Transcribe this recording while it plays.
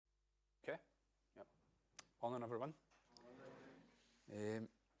Morning, everyone. Um,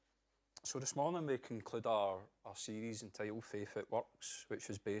 so this morning we conclude our series entitled Faith It Works,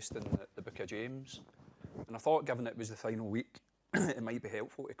 which is based in the book of James. And I thought, given it was the final week, it might be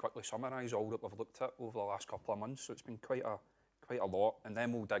helpful to quickly summarise all that we've looked at over the last couple of months. So it's been quite a lot, and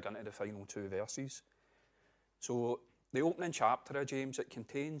then we'll dig into the final two verses. So the opening chapter of James, it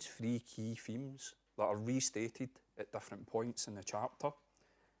contains three key themes that are restated at different points in the chapter.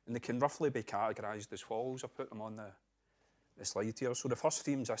 And they can roughly be categorised as follows. I've put them on the slide here. So the first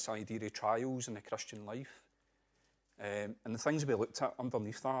theme is this idea of trials in the Christian life. And the things we looked at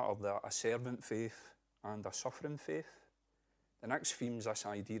underneath that are a servant faith and a suffering faith. The next theme is this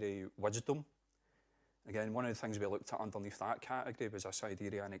idea of wisdom. Again, one of the things we looked at underneath that category was this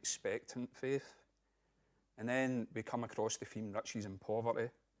idea of an expectant faith. And then we come across the theme riches and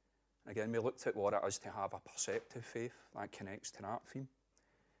poverty. And again, we looked at what it is to have a perceptive faith that connects to that theme.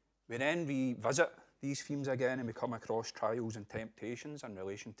 We then revisit these themes again and we come across trials and temptations in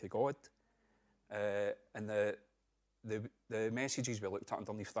relation to God. And the messages we looked at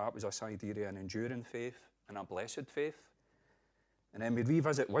underneath that was this idea of an enduring faith and a blessed faith. And then we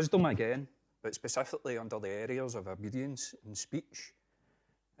revisit wisdom again, but specifically under the areas of obedience and speech.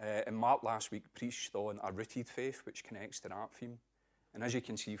 And Mark last week preached on a rooted faith, which connects to that theme. And as you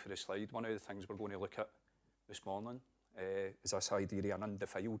can see for the slide, one of the things we're going to look at this morning is this idea of an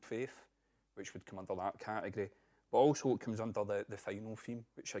undefiled faith, which would come under that category. But also it comes under the final theme,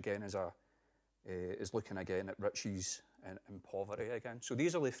 which again is looking again at riches and poverty again. So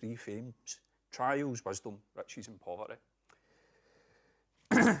these are the three themes: trials, wisdom, riches and poverty.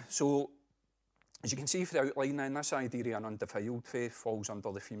 So as you can see from the outline then, this idea of an undefiled faith falls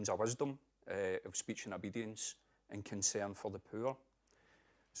under the themes of wisdom, of speech and obedience, and concern for the poor.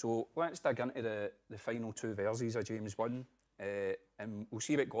 So let's dig into the final two verses of James 1, and we'll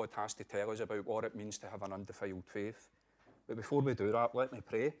see what God has to tell us about what it means to have an undefiled faith. But before we do that, let me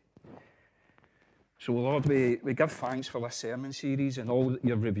pray. So Lord, we give thanks for this sermon series and all that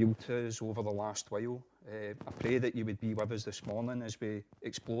you've revealed to us over the last while. I pray that you would be with us this morning as we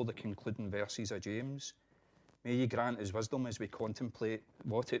explore the concluding verses of James. May you grant us wisdom as we contemplate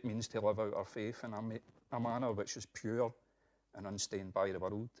what it means to live out our faith in a manner which is pure and unstained by the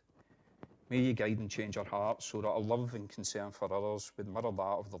world. May you guide and change our hearts so that our love and concern for others would mirror that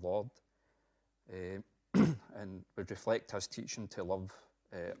of the Lord and would reflect his teaching to love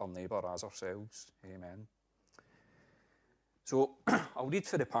our neighbour as ourselves. Amen. So I'll read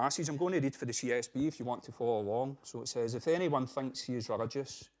for the passage. I'm going to read for the CSB if you want to follow along. So it says, if anyone thinks he is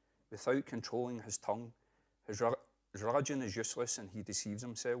religious without controlling his tongue, his religion is useless and he deceives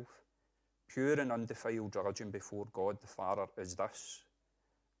himself. Pure and undefiled religion before God the Father is this: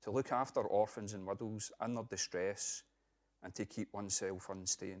 to look after orphans and widows in their distress and to keep oneself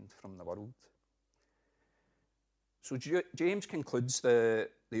unstained from the world. So James concludes the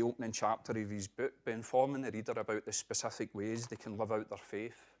opening chapter of his book by informing the reader about the specific ways they can live out their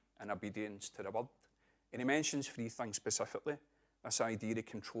faith in obedience to the word. And he mentions three things specifically: this idea of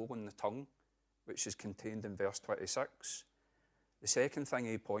controlling the tongue, which is contained in verse 26. The second thing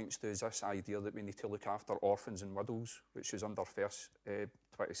he points to is this idea that we need to look after orphans and widows, which is under verse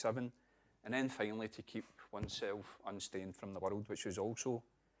 27. And then finally, to keep oneself unstained from the world, which is also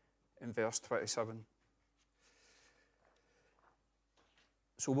in verse 27.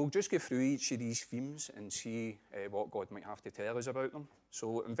 So we'll just go through each of these themes and see what God might have to tell us about them.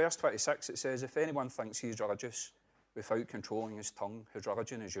 So in verse 26 it says, if anyone thinks he is religious without controlling his tongue, his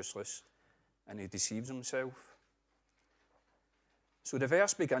religion is useless and he deceives himself. So the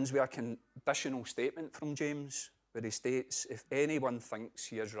verse begins with a conditional statement from James, where he states, if anyone thinks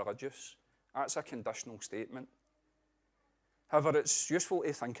he is religious. That's a conditional statement. However, it's useful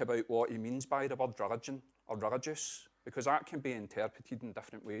to think about what he means by the word religion or religious, because that can be interpreted in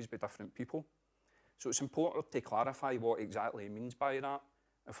different ways by different people. So it's important to clarify what exactly he means by that,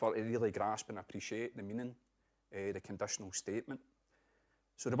 if we're to really grasp and appreciate the meaning, the conditional statement.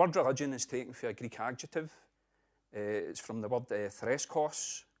 So the word religion is taken from a Greek adjective. It's from the word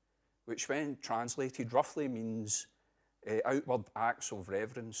threskos, which when translated roughly means outward acts of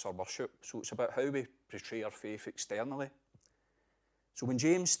reverence or worship. So it's about how we portray our faith externally. So when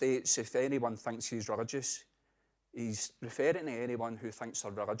James states, if anyone thinks he's religious, he's referring to anyone who thinks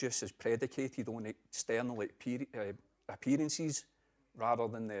they're religious is predicated on external appearances rather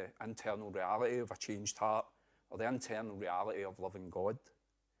than the internal reality of a changed heart or the internal reality of loving God.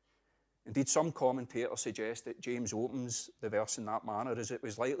 Indeed, some commentators suggest that James opens the verse in that manner as it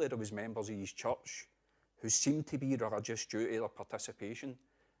was likely there was members of his church who seemed to be religious due to their participation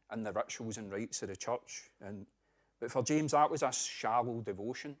in the rituals and rites of the church. But for James, that was a shallow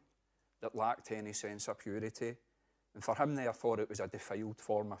devotion that lacked any sense of purity, and for him therefore it was a defiled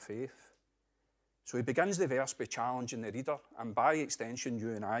form of faith. So he begins the verse by challenging the reader, and by extension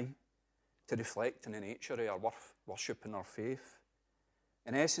you and I, to reflect on the nature of our worship and our faith.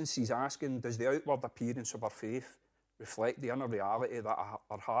 In essence, he's asking, does the outward appearance of our faith reflect the inner reality that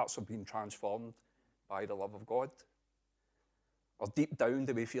our hearts have been transformed by the love of God? Or deep down,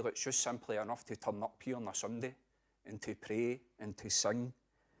 do we feel it's just simply enough to turn up here on a Sunday and to pray and to sing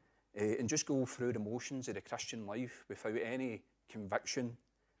and just go through the motions of the Christian life without any conviction,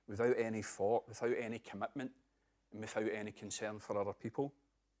 without any thought, without any commitment, and without any concern for other people?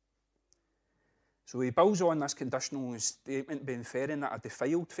 So he builds on this conditional statement by inferring that a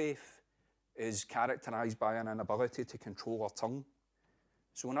defiled faith is characterised by an inability to control our tongue.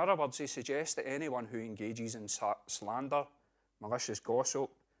 So in other words, he suggests that anyone who engages in slander, malicious gossip,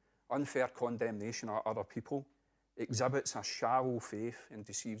 unfair condemnation of other people, exhibits a shallow faith and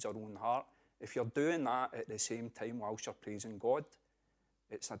deceives our own heart. If you're doing that at the same time whilst you're praising God,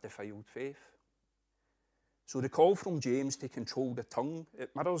 it's a defiled faith. So the call from James to control the tongue,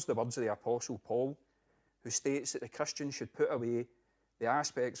 it mirrors the words of the Apostle Paul, who states that the Christian should put away the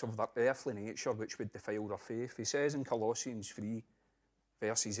aspects of their earthly nature which would defile their faith. He says in Colossians 3,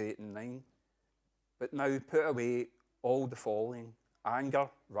 verses 8 and 9, "But now put away all the following: anger,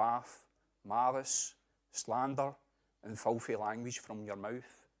 wrath, malice, slander, and filthy language from your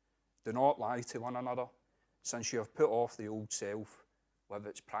mouth. Do not lie to one another, since you have put off the old self with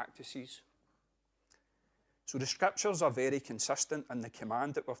its practices." So the scriptures are very consistent in the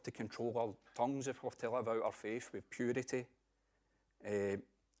command that we're to control our tongues if we're to live out our faith with purity and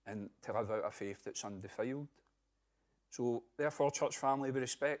to live out a faith that's undefiled. So therefore, church family, with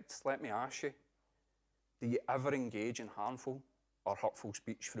respect, let me ask you, do you ever engage in harmful or hurtful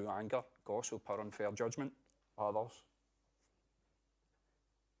speech through anger, gossip, or unfair judgment of others?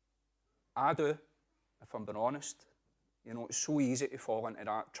 I do, if I'm being honest. You know, it's so easy to fall into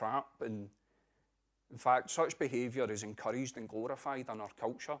that trap, and in fact, such behaviour is encouraged and glorified in our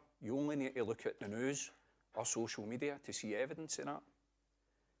culture. You only need to look at the news or social media to see evidence of that.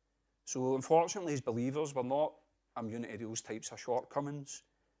 So unfortunately, as believers, we're not immune to those types of shortcomings.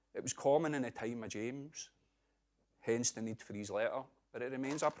 It was common in the time of James, hence the need for his letter, but it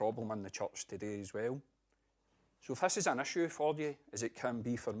remains a problem in the church today as well. So if this is an issue for you, as it can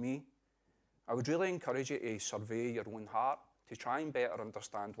be for me, I would really encourage you to survey your own heart to try and better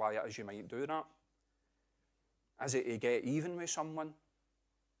understand why it is you might do that. Is it to get even with someone?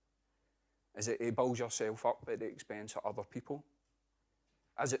 Is it to build yourself up at the expense of other people?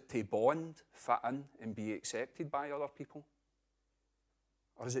 Is it to bond, fit in, and be accepted by other people?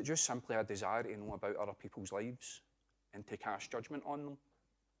 Or is it just simply a desire to know about other people's lives and to cast judgment on them?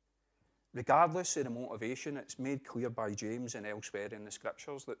 Regardless of the motivation, it's made clear by James and elsewhere in the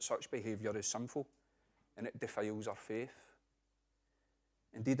scriptures that such behaviour is sinful and it defiles our faith.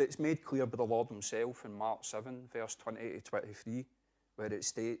 Indeed, it's made clear by the Lord himself in Mark 7, verse 20 to 23, where it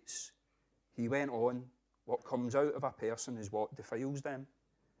states, "He went on, what comes out of a person is what defiles them.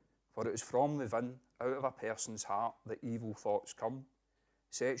 For it is from within, out of a person's heart, that evil thoughts come: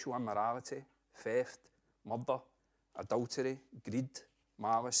 sexual immorality, theft, murder, adultery, greed,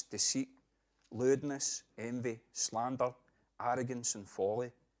 malice, deceit, lewdness, envy, slander, arrogance, and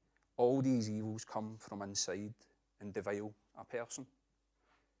folly. All these evils come from inside and defile a person."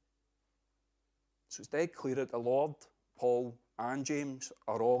 So it's dead clear that the Lord, Paul, and James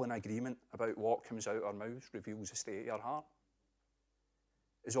are all in agreement about what comes out our mouths reveals the state of our heart.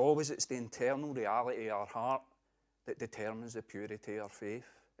 As always, it's the internal reality of our heart that determines the purity of our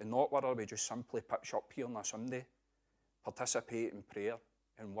faith, and not whether we just simply pitch up here on a Sunday, participate in prayer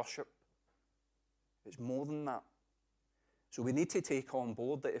and worship. It's more than that. So we need to take on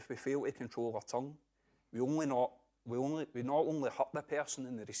board that if we fail to control our tongue, we not only hurt the person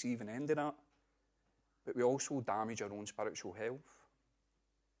in the receiving end of that, but we also damage our own spiritual health.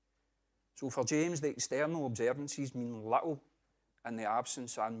 So for James, the external observances mean little in the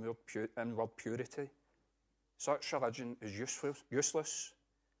absence of inward purity. Such religion is useless.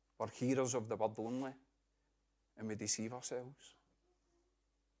 We're hearers of the word only, and we deceive ourselves.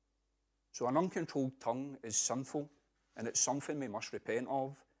 So an uncontrolled tongue is sinful, and it's something we must repent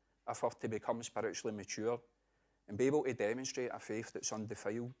of if we're to become spiritually mature and be able to demonstrate a faith that's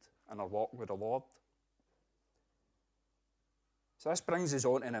undefiled in our walk with the Lord. So this brings us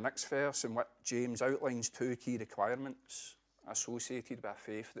on to the next verse, in which James outlines two key requirements associated with a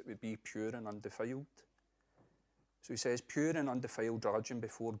faith that would be pure and undefiled. So he says, "Pure and undefiled religion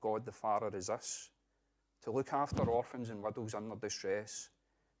before God the Father is this: to look after orphans and widows in their distress,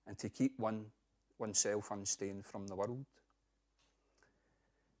 and to keep oneself unstained from the world."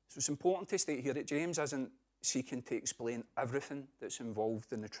 So it's important to state here that James isn't seeking to explain everything that's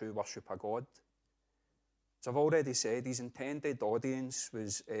involved in the true worship of God. As I've already said, his intended audience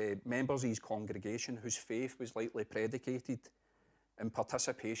was members of his congregation whose faith was likely predicated in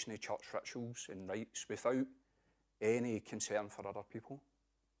participation in church rituals and rites without any concern for other people.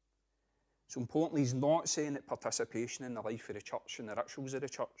 So importantly, he's not saying that participation in the life of the church and the rituals of the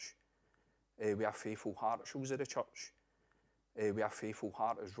church, with a faithful heart rituals of the church, with a faithful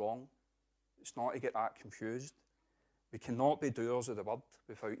heart is wrong. It's not to get that confused. We cannot be doers of the word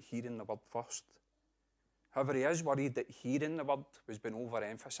without hearing the word first. However, he is worried that hearing the word was being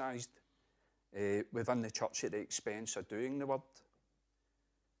overemphasised within the church at the expense of doing the word.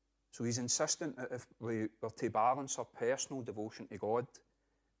 So he's insistent that if we were to balance our personal devotion to God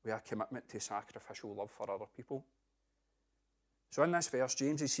with a commitment to sacrificial love for other people. So in this verse,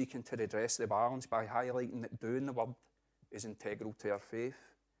 James is seeking to redress the balance by highlighting that doing the word is integral to our faith,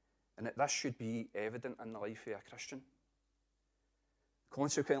 and that this should be evident in the life of a Christian.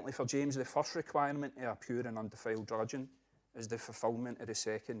 Consequently, for James, the first requirement of a pure and undefiled religion is the fulfilment of the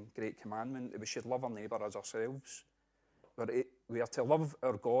second great commandment, that we should love our neighbour as ourselves. We are to love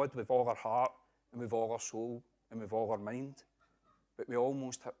our God with all our heart and with all our soul and with all our mind, but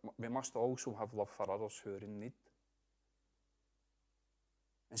we must also have love for others who are in need.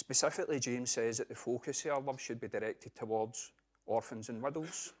 And specifically, James says that the focus of our love should be directed towards orphans and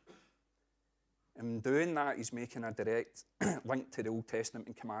widows. In doing that, he's making a direct link to the Old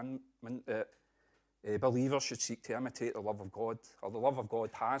Testament commandment that believers should seek to imitate the love of God, or the love of God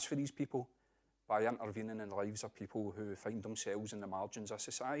has for these people, by intervening in the lives of people who find themselves in the margins of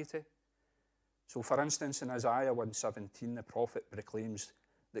society. So, for instance, in Isaiah 1:17, the prophet proclaims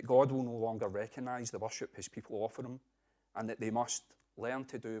that God will no longer recognise the worship his people offer him, and that they must learn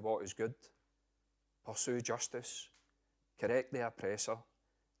to do what is good, pursue justice, correct the oppressor,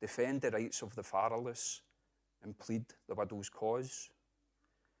 defend the rights of the fatherless, and plead the widow's cause.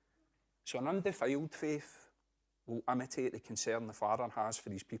 So an undefiled faith will imitate the concern the Father has for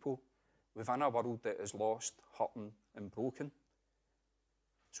his people within a world that is lost, hurting, and broken.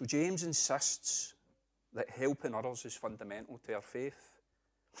 So James insists that helping others is fundamental to our faith.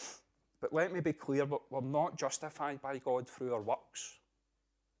 But let me be clear, we're not justified by God through our works.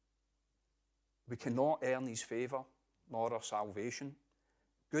 We cannot earn his favour, nor our salvation.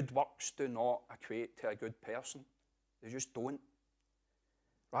 Good works do not equate to a good person. They just don't.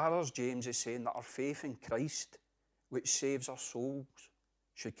 Rather, James is saying that our faith in Christ, which saves our souls,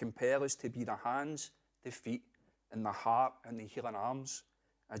 should compel us to be the hands, the feet, and the heart and the healing arms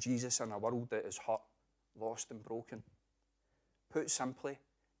of Jesus in a world that is hurt, lost, and broken. Put simply,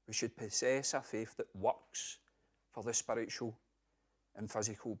 we should possess a faith that works for the spiritual and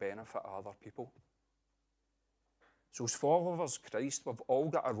physical benefit of other people. So as followers of Christ, we've all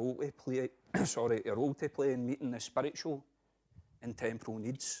got a role to play in meeting the spiritual and temporal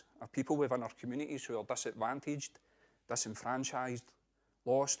needs of people within our communities who are disadvantaged, disenfranchised,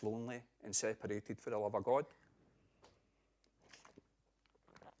 lost, lonely, and separated for the love of God.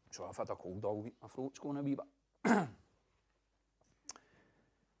 So I've had a cold all week, my throat's going a wee bit.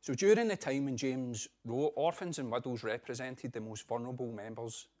 So during the time when James wrote, orphans and widows represented the most vulnerable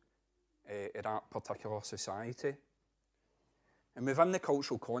members in that particular society. And within the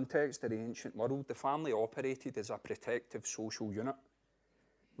cultural context of the ancient world, the family operated as a protective social unit,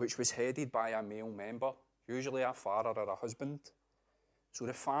 which was headed by a male member, usually a father or a husband. So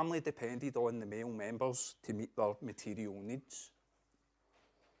the family depended on the male members to meet their material needs.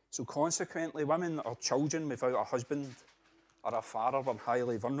 So consequently, women or children without a husband or a father were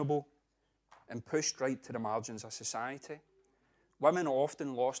highly vulnerable and pushed right to the margins of society. Women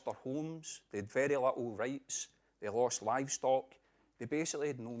often lost their homes, they had very little rights, they lost livestock, they basically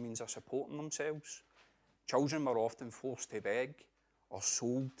had no means of supporting themselves. Children were often forced to beg or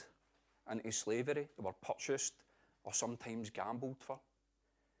sold into slavery. They were purchased or sometimes gambled for.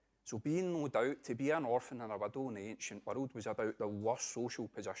 So being no doubt, to be an orphan and a widow in the ancient world was about the worst social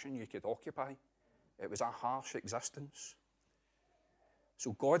position you could occupy. It was a harsh existence.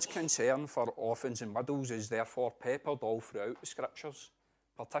 So God's concern for orphans and widows is therefore peppered all throughout the scriptures,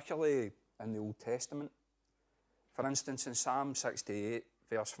 particularly in the Old Testament. For instance, in Psalm 68,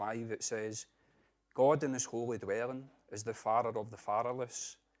 verse 5, it says, God in his holy dwelling is the father of the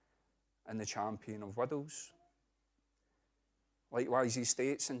fatherless and the champion of widows. Likewise, he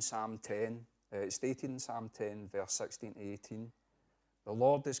states in Psalm 10, stated in Psalm 10, verse 16 to 18, the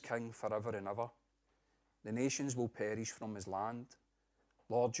Lord is king forever and ever. The nations will perish from his land.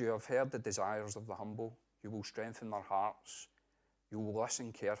 Lord, you have heard the desires of the humble. You will strengthen their hearts. You will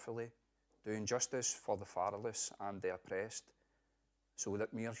listen carefully, doing justice for the fatherless and the oppressed, so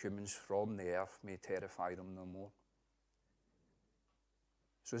that mere humans from the earth may terrify them no more.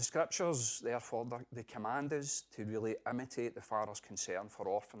 So the scriptures, therefore, they command us to really imitate the Father's concern for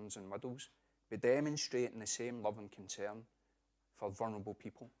orphans and widows, by demonstrating the same love and concern for vulnerable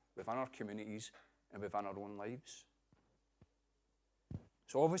people within our communities and within our own lives.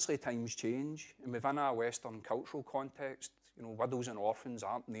 So obviously times change, and within our Western cultural context, widows and orphans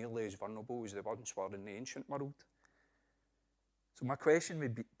aren't nearly as vulnerable as they once were in the ancient world. So my question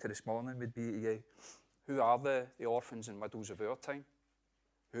would be, to this morning would be to you, who are the orphans and widows of our time?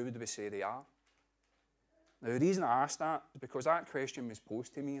 Who would we say they are? Now, the reason I asked that is because that question was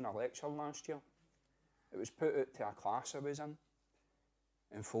posed to me in a lecture last year. It was put out to a class I was in,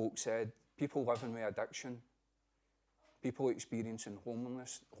 and folks said, people living with addiction, people experiencing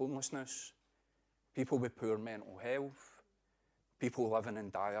homelessness, people with poor mental health, people living in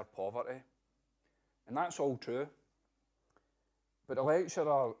dire poverty. And that's all true. But the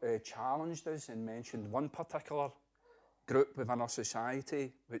lecturer challenged us and mentioned one particular group within our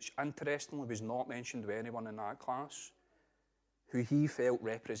society, which interestingly was not mentioned by anyone in that class, who he felt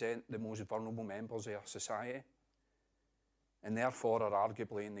represent the most vulnerable members of our society, and therefore are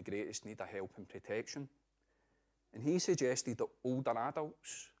arguably in the greatest need of help and protection. And he suggested that older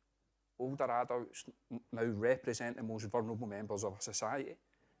adults now represent the most vulnerable members of our society,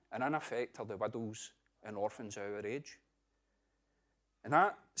 and in effect are the widows and orphans of our age. And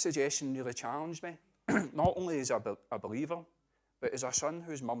that suggestion really challenged me, not only as a believer, but as a son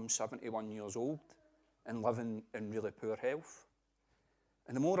whose mum's 71 years old and living in really poor health.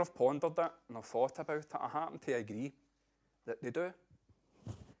 And the more I've pondered it and I've thought about it, I happen to agree that they do.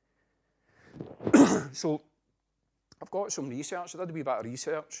 So I've got some research. I did a wee bit of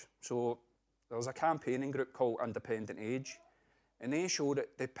research. So there's a campaigning group called Independent Age, and they show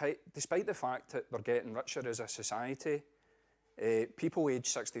that despite the fact that we're getting richer as a society, people aged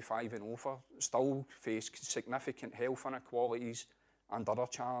 65 and over still face significant health inequalities and other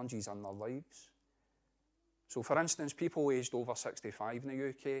challenges in their lives. So for instance, people aged over 65 in the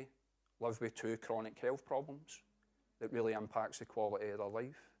UK live with 2 chronic health problems that really impacts the quality of their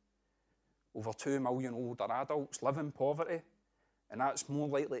life. Over 2 million older adults live in poverty, and that's more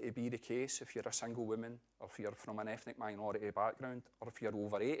likely to be the case if you're a single woman, or if you're from an ethnic minority background, or if you're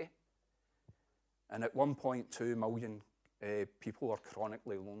over 80. And at 1.2 million people are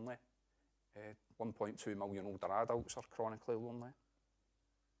chronically lonely. 1.2 million older adults are chronically lonely.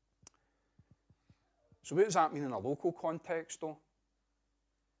 So what does that mean in a local context though?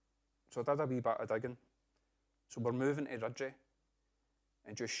 So I did a wee bit of digging. So we're moving to Rydrie,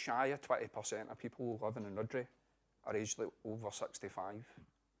 and just shy of 20% of people living in Rydrie are aged over 65.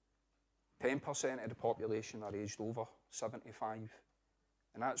 10% of the population are aged over 75,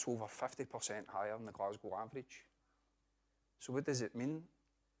 and that's over 50% higher than the Glasgow average. So what does it mean?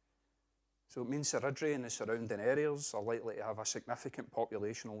 So it means that Rydrie and the surrounding areas are likely to have a significant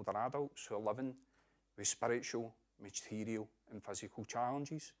population of older adults who are living with spiritual, material and physical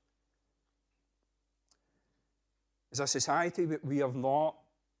challenges. As a society, we have not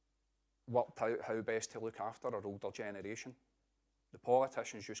worked out how best to look after our older generation. The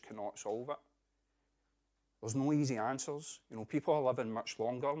politicians just cannot solve it. There's no easy answers. People are living much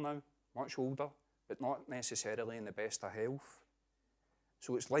longer now, much older, but not necessarily in the best of health.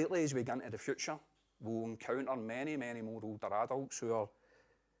 So it's likely as we get into the future, we'll encounter many, many more older adults who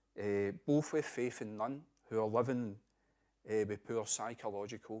are both with faith in none, who are living with poor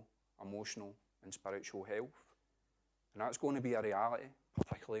psychological, emotional and spiritual health. And that's going to be a reality,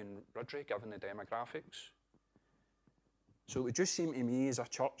 particularly in Rydrie, given the demographics. So it would just seem to me as a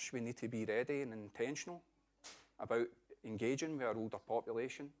church we need to be ready and intentional about engaging with our older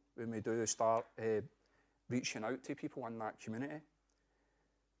population when we do start reaching out to people in that community.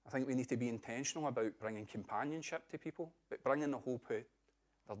 I think we need to be intentional about bringing companionship to people, but bringing the hope of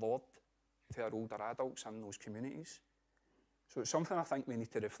the Lord to our older adults in those communities. So it's something I think we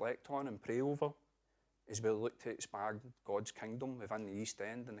need to reflect on and pray over as we look to expand God's kingdom within the East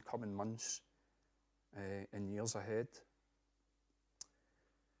End in the coming months and years ahead.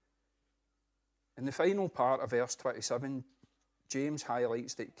 In the final part of verse 27, James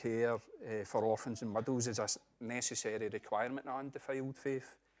highlights that care for orphans and widows is a necessary requirement of undefiled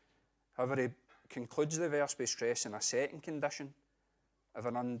faith. However, he concludes the verse by stressing a second condition of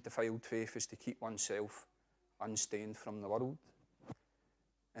an undefiled faith is to keep oneself unstained from the world.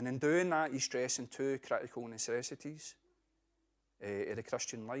 And in doing that, he's stressing 2 critical necessities of the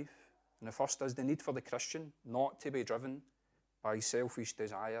Christian life. And the first is the need for the Christian not to be driven by selfish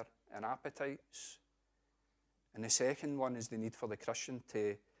desire and appetites. And the second one is the need for the Christian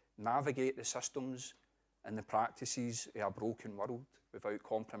to navigate the systems and the practices of a broken world without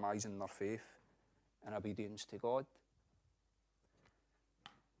compromising their faith and obedience to God.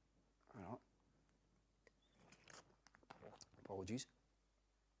 Apologies.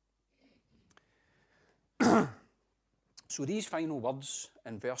 So these final words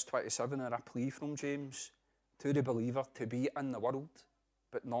in verse 27 are a plea from James to the believer to be in the world,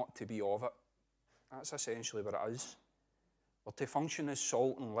 but not to be of it. That's essentially what it is. We're to function as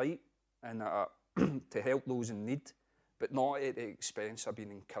salt and light and to help those in need, but not at the expense of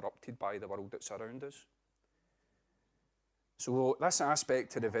being corrupted by the world that's around us. So this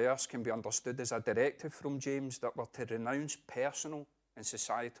aspect of the verse can be understood as a directive from James that we're to renounce personal and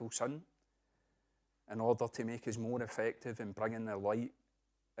societal sin in order to make us more effective in bringing the light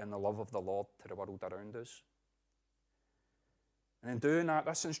and the love of the Lord to the world around us. And in doing that,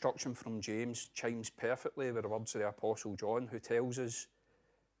 this instruction from James chimes perfectly with the words of the Apostle John, who tells us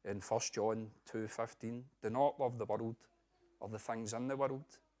in 1 John 2:15, do not love the world or the things in the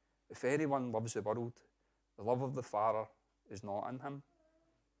world. If anyone loves the world, the love of the Father is not in him.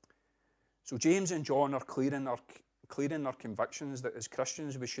 So James and John are clear in their convictions that as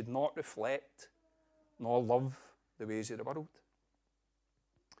Christians we should not reflect nor love the ways of the world.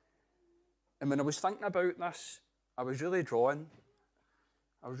 And when I was thinking about this, I was really drawn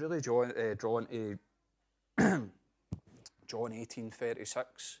to John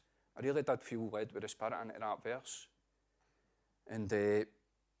 18:36. I really did feel led with the Spirit into that verse. And the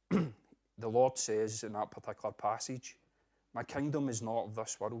Lord says in that particular passage, my kingdom is not of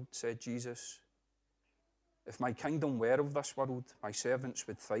this world, said Jesus. If my kingdom were of this world, my servants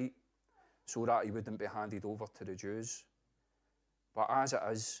would fight so that he wouldn't be handed over to the Jews. But as it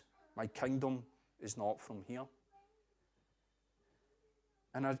is, my kingdom is not from here.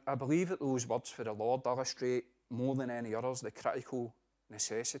 And I believe that those words for the Lord illustrate more than any others the critical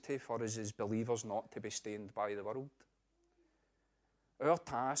necessity for us as believers not to be stained by the world. Our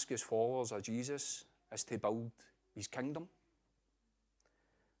task as followers of Jesus is to build his kingdom.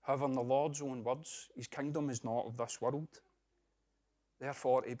 However, in the Lord's own words, his kingdom is not of this world.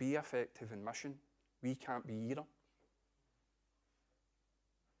 Therefore, to be effective in mission, we can't be either.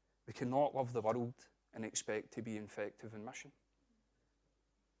 We cannot love the world and expect to be effective in mission.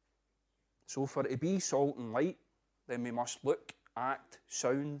 So for to be salt and light, then we must look, act,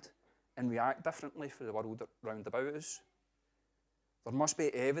 sound, and react differently for the world round about us. There must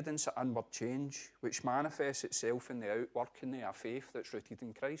be evidence of inward change, which manifests itself in the outworking of a faith that's rooted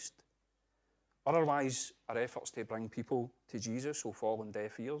in Christ. Otherwise, our efforts to bring people to Jesus will fall on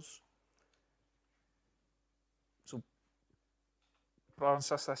deaf ears. So,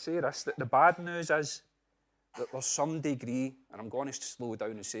 brothers and sisters, I say this, that the bad news is that there's some degree, and I'm going to slow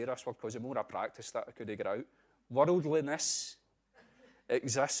down and say this word because the more I practice that, I could get out. Worldliness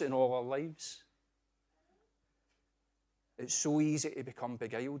exists in all our lives. It's so easy to become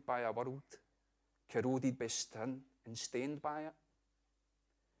beguiled by a world, corroded by sin and stained by it.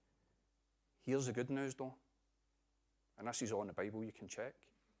 Here's the good news though, and this is on the Bible, you can check.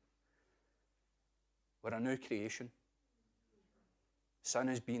 We're a new creation. Sin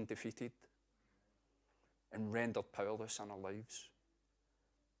has been defeated and rendered powerless in our lives.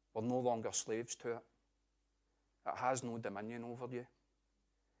 We're no longer slaves to it. It has no dominion over you.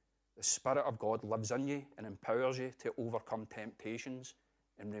 The Spirit of God lives in you and empowers you to overcome temptations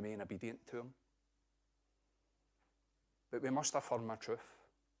and remain obedient to him. But we must affirm a truth.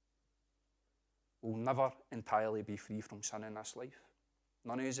 We'll never entirely be free from sin in this life.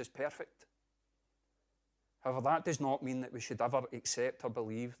 None of us is perfect. However, that does not mean that we should ever accept or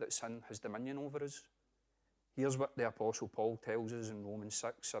believe that sin has dominion over us. Here's what the Apostle Paul tells us in Romans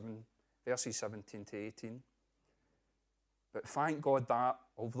 6, verses 17 to 18. But thank God that,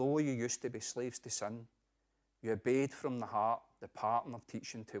 although you used to be slaves to sin, you obeyed from the heart the pattern of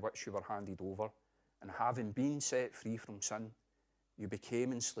teaching to which you were handed over, and having been set free from sin, you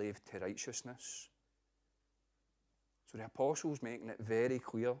became enslaved to righteousness. So the Apostle's making it very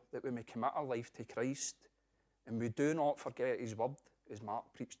clear that when we commit our life to Christ, and we do not forget his word, as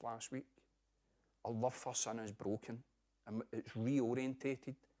Mark preached last week, our love for sin is broken, and it's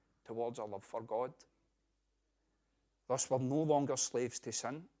reorientated towards our love for God. Thus, we're no longer slaves to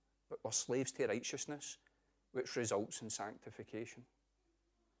sin, but we're slaves to righteousness, which results in sanctification.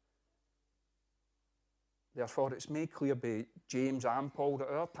 Therefore, it's made clear by James and Paul that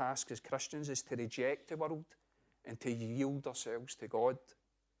our task as Christians is to reject the world and to yield ourselves to God,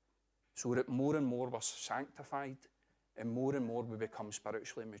 so that more and more we're sanctified and more we become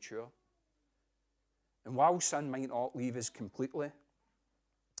spiritually mature. And while sin might not leave us completely,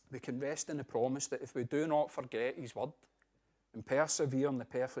 we can rest in the promise that if we do not forget his word and persevere in the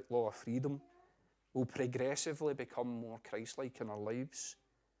perfect law of freedom, we'll progressively become more Christ-like in our lives,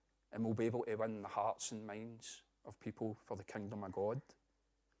 and we'll be able to win the hearts and minds of people for the kingdom of God.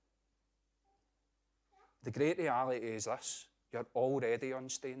 The great reality is this: you're already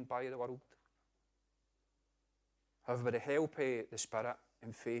unstained by the world. However, with the help of the Spirit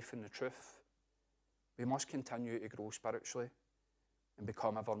and faith in the truth, we must continue to grow spiritually and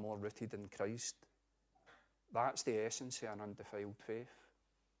become ever more rooted in Christ. That's the essence of an undefiled faith.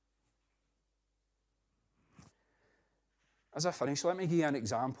 As I finish, let me give you an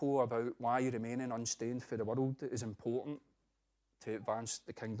example about why remaining unstained for the world is important to advance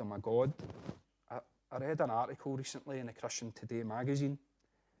the kingdom of God. I read an article recently in the Christian Today magazine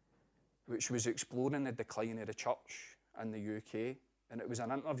which was exploring the decline of the church in the UK, and it was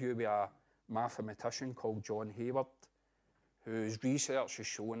an interview with a mathematician called John Hayward, whose research has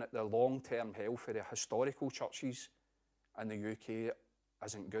shown that the long-term health of the historical churches in the UK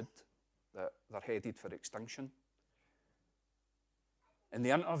isn't good, that they're headed for extinction. And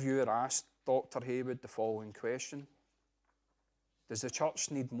the interviewer asked Dr. Hayward the following question: does the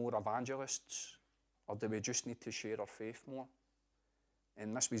church need more evangelists, or do we just need to share our faith more?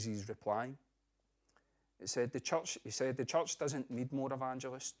 And this was his reply. He said the church doesn't need more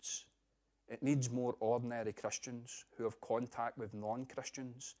evangelists. It needs more ordinary Christians who have contact with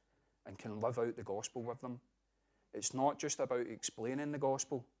non-Christians and can live out the gospel with them. It's not just about explaining the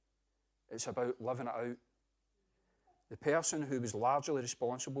gospel, it's about living it out. The person who was largely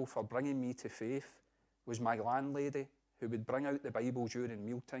responsible for bringing me to faith was my landlady, who would bring out the Bible during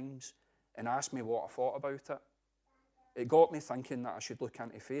mealtimes and ask me what I thought about it. It got me thinking that I should look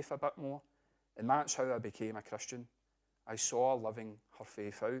into faith a bit more, and that's how I became a Christian. I saw living her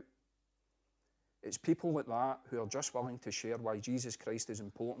faith out. It's people like that who are just willing to share why Jesus Christ is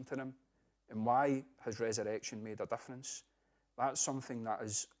important to them and why his resurrection made a difference. That's something that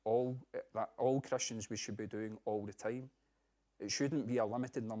all Christians we should be doing all the time. It shouldn't be a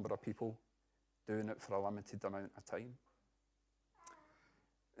limited number of people doing it for a limited amount of time.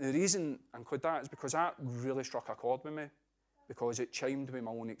 The reason I include that is because that really struck a chord with me, because it chimed with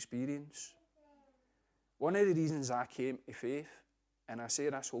my own experience. One of the reasons I came to faith, and I say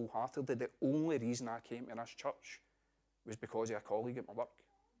this wholeheartedly, the only reason I came to this church was because of a colleague at my work.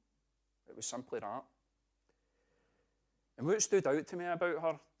 It was simply that. And what stood out to me about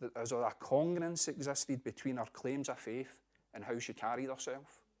her is that a congruence existed between her claims of faith and how she carried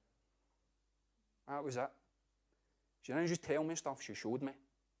herself. That was it. She didn't just tell me stuff, she showed me.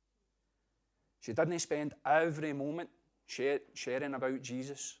 She didn't spend every moment sharing about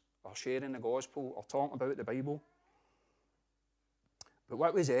Jesus or sharing the gospel or talking about the Bible. But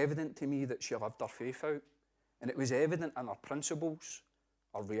what was evident to me that she lived her faith out, and it was evident in her principles,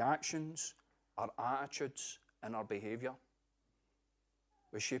 her reactions, her attitudes, and her behaviour.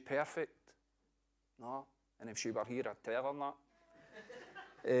 Was she perfect? No. And if she were here, I'd tell her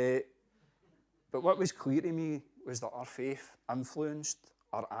that. But what was clear to me was that her faith influenced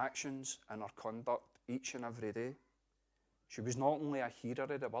her actions and her conduct each and every day. She was not only a hearer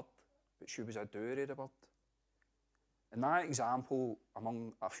of the word, but she was a doer of the word. And that example,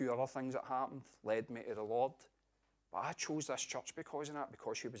 among a few other things that happened, led me to the Lord. But I chose this church because of that,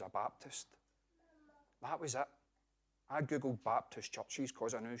 because she was a Baptist. That was it. I googled Baptist churches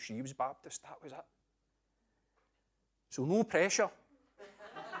because I knew she was Baptist. That was it. So no pressure.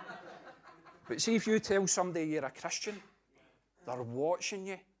 But see, if you tell somebody you're a Christian, they're watching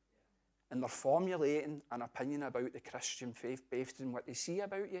you and they're formulating an opinion about the Christian faith based on what they see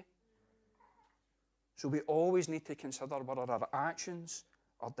about you. So we always need to consider whether our actions,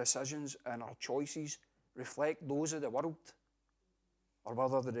 our decisions and our choices reflect those of the world, or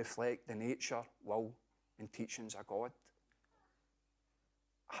whether they reflect the nature, will and teachings of God.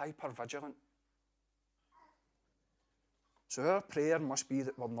 Hyper-vigilant. So our prayer must be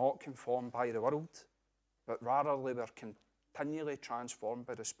that we're not conformed by the world, but rather we're continually transformed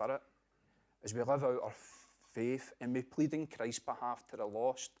by the Spirit as we live out our faith and we plead in Christ's behalf to the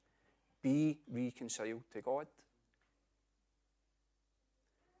lost, be reconciled to God.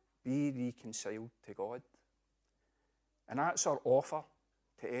 Be reconciled to God. And that's our offer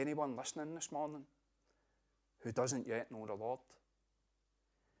to anyone listening this morning who doesn't yet know the Lord.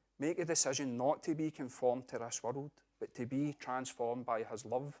 Make a decision not to be conformed to this world, but to be transformed by his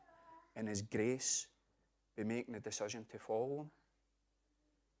love and his grace by making the decision to follow him.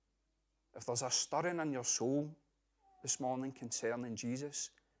 If there's a stirring in your soul this morning concerning Jesus,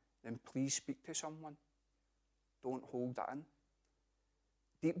 then please speak to someone. Don't hold it in.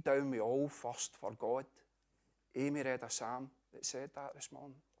 Deep down we all thirst for God. Amy read a psalm that said that this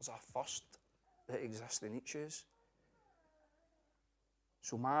morning. There's a thirst that exists in each of us.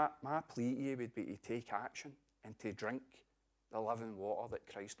 So my plea to you would be to take action and to drink the living water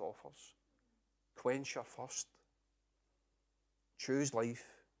that Christ offers. Quench your thirst. Choose life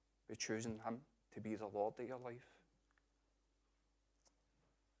by choosing him to be the Lord of your life.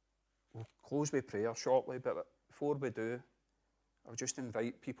 We'll close with prayer shortly, but before we do, I'll just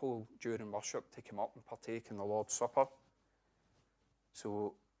invite people during worship to come up and partake in the Lord's Supper.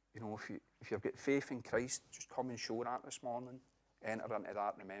 So, if you've got faith in Christ, just come and show that this morning. Enter into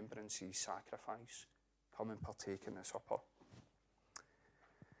that remembrance of his sacrifice. Come and partake in the supper.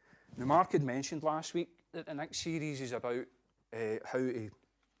 Now, Mark had mentioned last week that the next series is about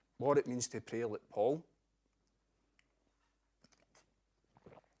what it means to pray like Paul.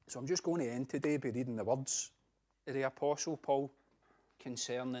 So I'm just going to end today by reading the words of the Apostle Paul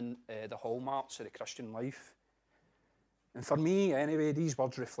concerning the hallmarks of the Christian life. And for me, anyway, these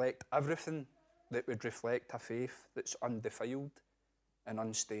words reflect everything that would reflect a faith that's undefiled and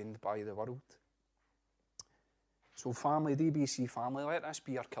unstained by the world. So family, DBC family, let this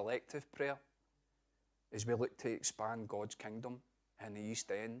be our collective prayer as we look to expand God's kingdom in the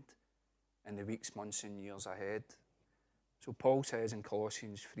East End in the weeks, months and years ahead. So Paul says in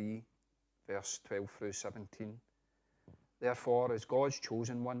Colossians 3, verse 12 through 17, therefore, as God's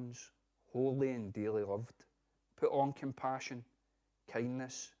chosen ones, holy and dearly loved, put on compassion,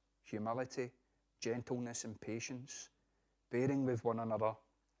 kindness, humility, gentleness and patience, bearing with one another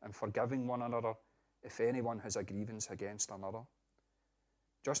and forgiving one another if anyone has a grievance against another.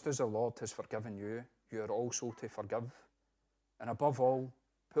 Just as the Lord has forgiven you, you are also to forgive. And above all,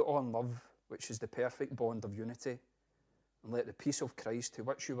 put on love, which is the perfect bond of unity. And let the peace of Christ, to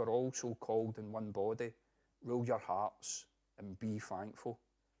which you were also called in one body, rule your hearts and be thankful.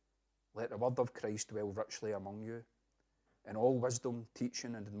 Let the word of Christ dwell richly among you, in all wisdom,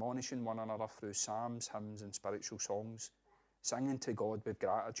 teaching and admonishing one another through psalms, hymns and spiritual songs, singing to God with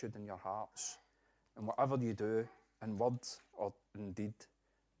gratitude in your hearts. And whatever you do, in word or in deed,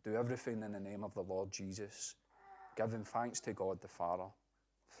 do everything in the name of the Lord Jesus, giving thanks to God the Father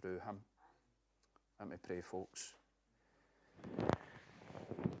through him. Let me pray, folks.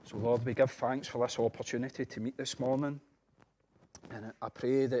 So, Lord, we give thanks for this opportunity to meet this morning. And I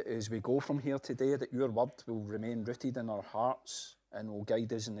pray that as we go from here today, that your word will remain rooted in our hearts and will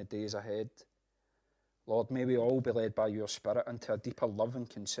guide us in the days ahead. Lord, may we all be led by your Spirit into a deeper love and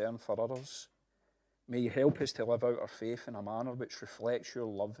concern for others. May you help us to live out our faith in a manner which reflects your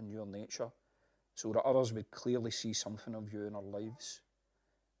love and your nature, so that others would clearly see something of you in our lives.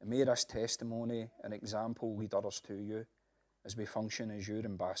 And may this testimony and example lead others to you as we function as your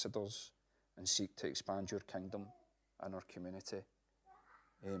ambassadors and seek to expand your kingdom in our community.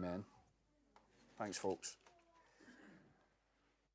 Amen. Thanks, folks.